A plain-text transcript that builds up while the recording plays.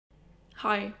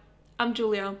Hi, I'm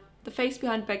Julia, the face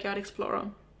behind Backyard Explorer,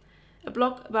 a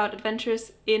blog about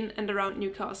adventures in and around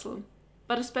Newcastle,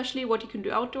 but especially what you can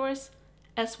do outdoors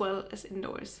as well as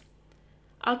indoors.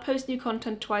 I'll post new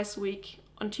content twice a week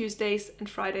on Tuesdays and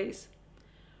Fridays.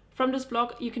 From this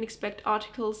blog you can expect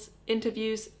articles,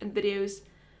 interviews and videos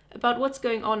about what's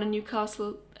going on in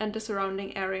Newcastle and the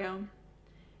surrounding area.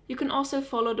 You can also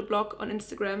follow the blog on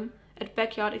Instagram at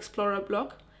Backyard Explorer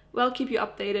Blog, where I'll keep you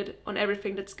updated on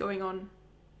everything that's going on.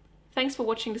 Thanks for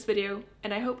watching this video,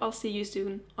 and I hope I'll see you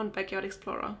soon on Backyard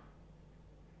Explorer.